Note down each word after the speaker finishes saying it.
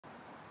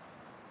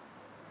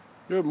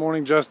Good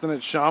morning, Justin at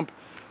Schomp.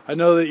 I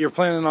know that you're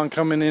planning on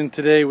coming in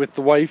today with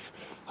the wife.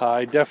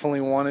 I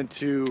definitely wanted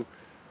to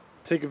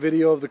take a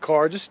video of the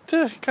car just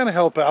to kind of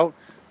help out,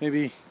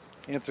 maybe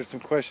answer some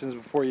questions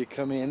before you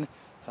come in.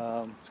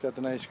 It's got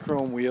the nice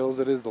chrome wheels.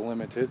 It is the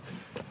limited.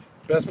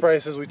 Best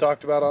prices we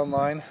talked about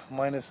online,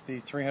 minus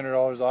the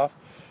 $300 off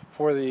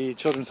for the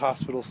Children's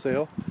Hospital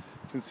sale.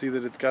 You can see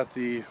that it's got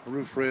the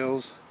roof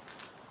rails.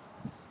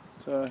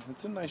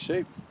 It's in nice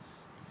shape.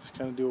 Just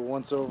kind of do a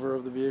once over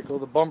of the vehicle.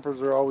 The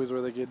bumpers are always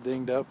where they get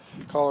dinged up.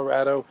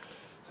 Colorado,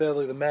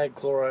 sadly the mag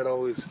chloride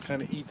always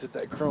kind of eats at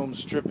that chrome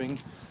stripping,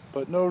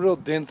 but no real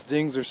dents,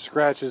 dings, or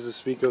scratches to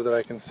speak of that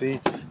I can see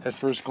at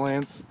first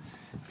glance.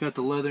 You've got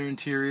the leather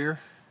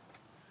interior.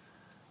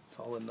 It's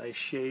all in nice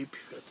shape.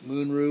 You've got the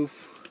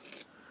moonroof.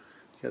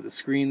 You got the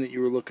screen that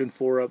you were looking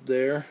for up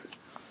there.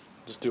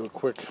 Just do a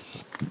quick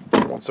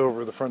once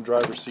over the front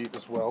driver's seat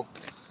as well.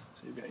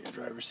 So you've got your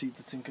driver's seat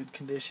that's in good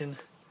condition.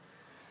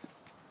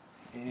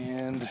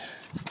 And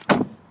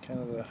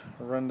kind of the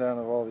rundown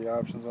of all the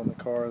options on the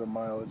car, the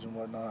mileage and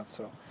whatnot.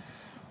 So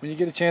when you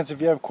get a chance, if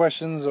you have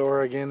questions,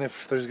 or again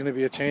if there's going to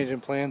be a change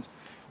in plans,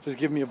 just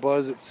give me a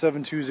buzz at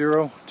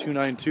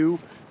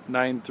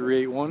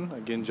 720-292-9381.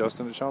 Again,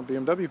 Justin at Schomp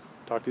BMW.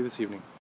 Talk to you this evening.